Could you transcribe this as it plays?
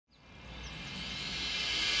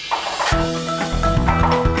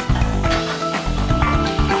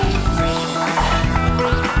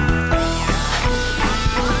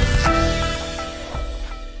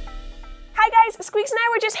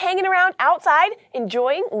just hanging around outside,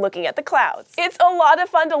 enjoying looking at the clouds. It's a lot of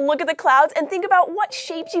fun to look at the clouds and think about what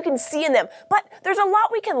shapes you can see in them, but there's a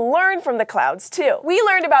lot we can learn from the clouds too. We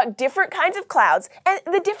learned about different kinds of clouds and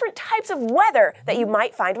the different types of weather that you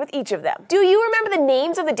might find with each of them. Do you remember the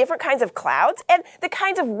names of the different kinds of clouds and the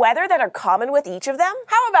kinds of weather that are common with each of them?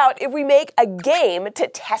 How about if we make a game to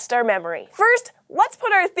test our memory? First, let's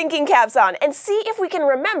put our thinking caps on and see if we can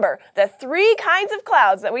remember the 3 kinds of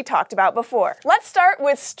clouds that we talked about before. Let's start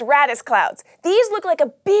with stratus clouds. These look like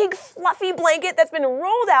a big fluffy blanket that's been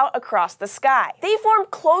rolled out across the sky. They form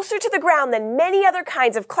closer to the ground than many other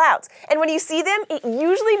kinds of clouds, and when you see them, it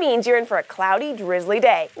usually means you're in for a cloudy, drizzly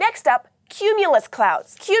day. Next up, cumulus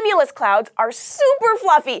clouds. Cumulus clouds are super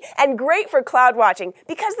fluffy and great for cloud watching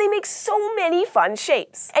because they make so many fun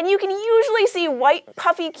shapes. And you can usually see white,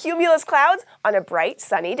 puffy cumulus clouds on a bright,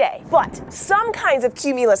 sunny day. But some kinds of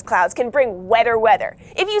cumulus clouds can bring wetter weather.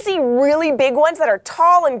 If you see really big ones that are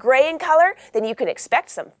tall and gray in color, then you can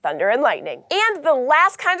expect some thunder and lightning. And the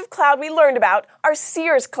last kind of cloud we learned about are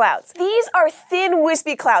cirrus clouds. These are thin,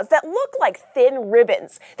 wispy clouds that look like thin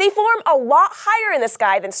ribbons. They form a lot higher in the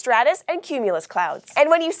sky than stratus and cumulus clouds.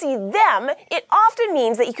 And when you see them, it often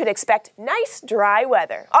means that you could expect nice, dry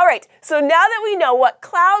weather. All right, so now that we know what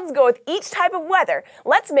clouds go with each type of weather,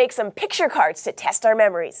 let's make some picture cards to test our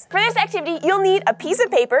memories. For this activity, you'll need a piece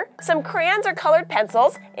of paper, some crayons or colored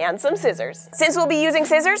pencils, and some scissors. Since we'll be using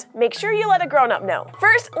scissors, make sure you let a grown-up know.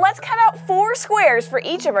 First, let's cut out 4 squares for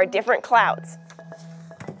each of our different clouds.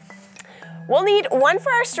 We'll need one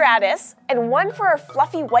for our stratus and one for our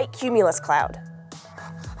fluffy white cumulus cloud.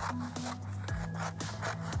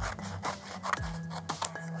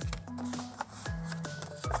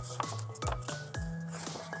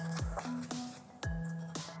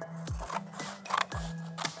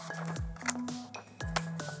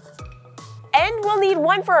 And we'll need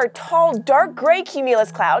one for our tall, dark gray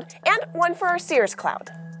cumulus cloud and one for our cirrus cloud.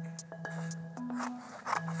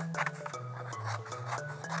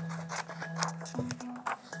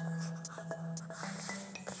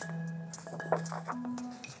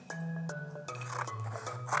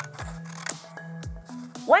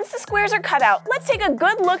 Once the squares are cut out, let's take a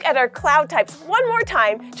good look at our cloud types one more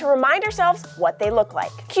time to remind ourselves what they look like.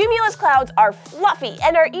 Cumulus clouds are fluffy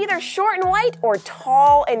and are either short and white or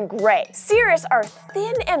tall and gray. Cirrus are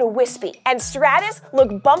thin and wispy, and stratus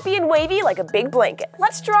look bumpy and wavy like a big blanket.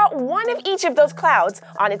 Let's draw one of each of those clouds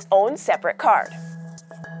on its own separate card.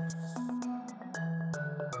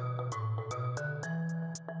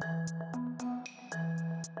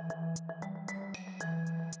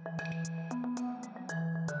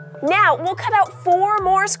 Now, we'll cut out 4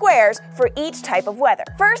 more squares for each type of weather.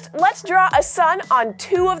 First, let's draw a sun on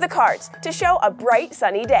 2 of the cards to show a bright,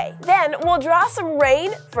 sunny day. Then, we'll draw some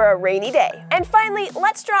rain for a rainy day. And finally,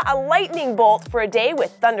 let's draw a lightning bolt for a day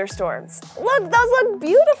with thunderstorms. Look, those look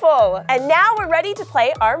beautiful! And now we're ready to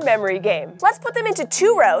play our memory game. Let's put them into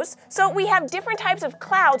 2 rows so we have different types of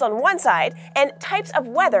clouds on one side and types of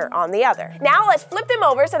weather on the other. Now, let's flip them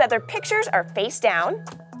over so that their pictures are face down.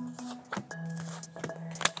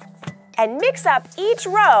 And mix up each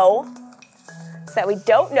row so that we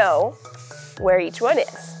don't know where each one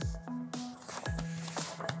is.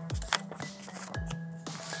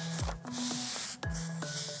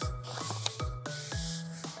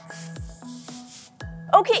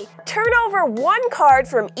 Okay, turn over 1 card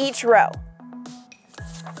from each row.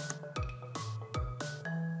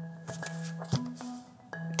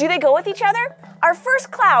 Do they go with each other? Our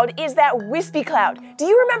first cloud is that wispy cloud. Do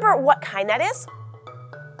you remember what kind that is?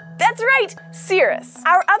 That's right, cirrus.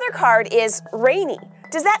 Our other card is rainy.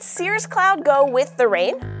 Does that cirrus cloud go with the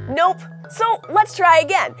rain? Nope. So let's try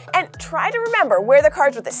again and try to remember where the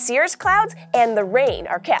cards with the cirrus clouds and the rain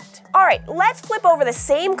are kept. All right, let's flip over the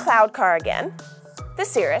same cloud card again, the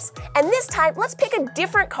cirrus, and this time let's pick a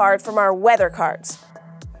different card from our weather cards.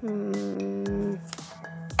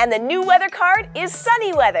 And the new weather card is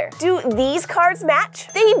sunny weather. Do these cards match?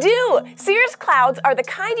 They do! Cirrus clouds are the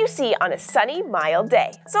kind you see on a sunny, mild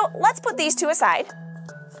day. So let's put these 2 aside.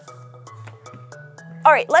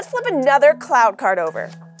 All right, let's flip another cloud card over.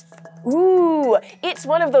 Ooh, it's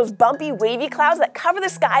one of those bumpy, wavy clouds that cover the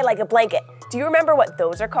sky like a blanket. Do you remember what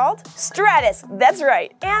those are called? Stratus, that's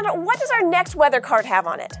right. And what does our next weather card have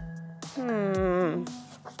on it?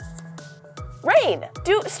 Rain.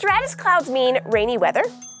 Do stratus clouds mean rainy weather?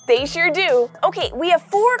 They sure do. Okay, we have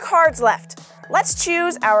 4 cards left. Let's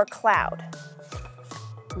choose our cloud.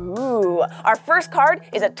 Ooh, our first card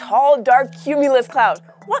is a tall, dark cumulus cloud.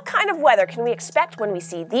 What kind of weather can we expect when we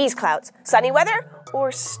see these clouds? Sunny weather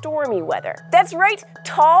or stormy weather? That's right,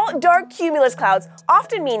 tall, dark cumulus clouds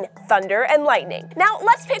often mean thunder and lightning. Now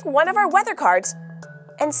let's pick one of our weather cards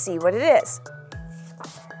and see what it is.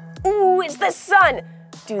 Ooh, it's the sun.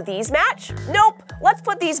 Do these match? Nope. Let's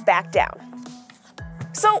put these back down.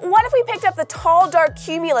 So what if we picked up the tall, dark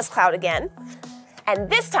cumulus cloud again? And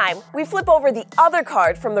this time, we flip over the other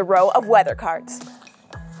card from the row of weather cards.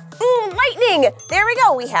 Ooh, lightning! There we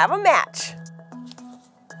go, we have a match.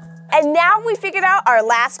 And now we figured out our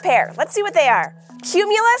last pair. Let's see what they are.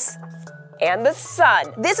 Cumulus and the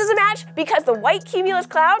sun. This is a match because the white cumulus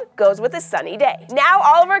cloud goes with a sunny day. Now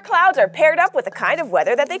all of our clouds are paired up with the kind of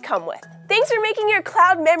weather that they come with. Thanks for making your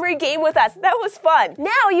cloud memory game with us. That was fun.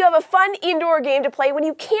 Now you have a fun indoor game to play when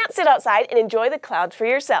you can't sit outside and enjoy the clouds for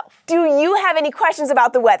yourself. Do you have any questions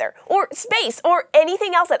about the weather, or space, or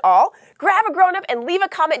anything else at all? Grab a grown-up and leave a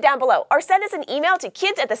comment down below, or send us an email to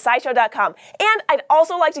kids@thescishow.com. And I'd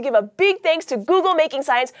also like to give a big thanks to Google Making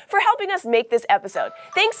Science for helping us make this episode.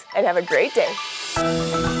 Thanks, and have a great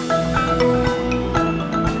day.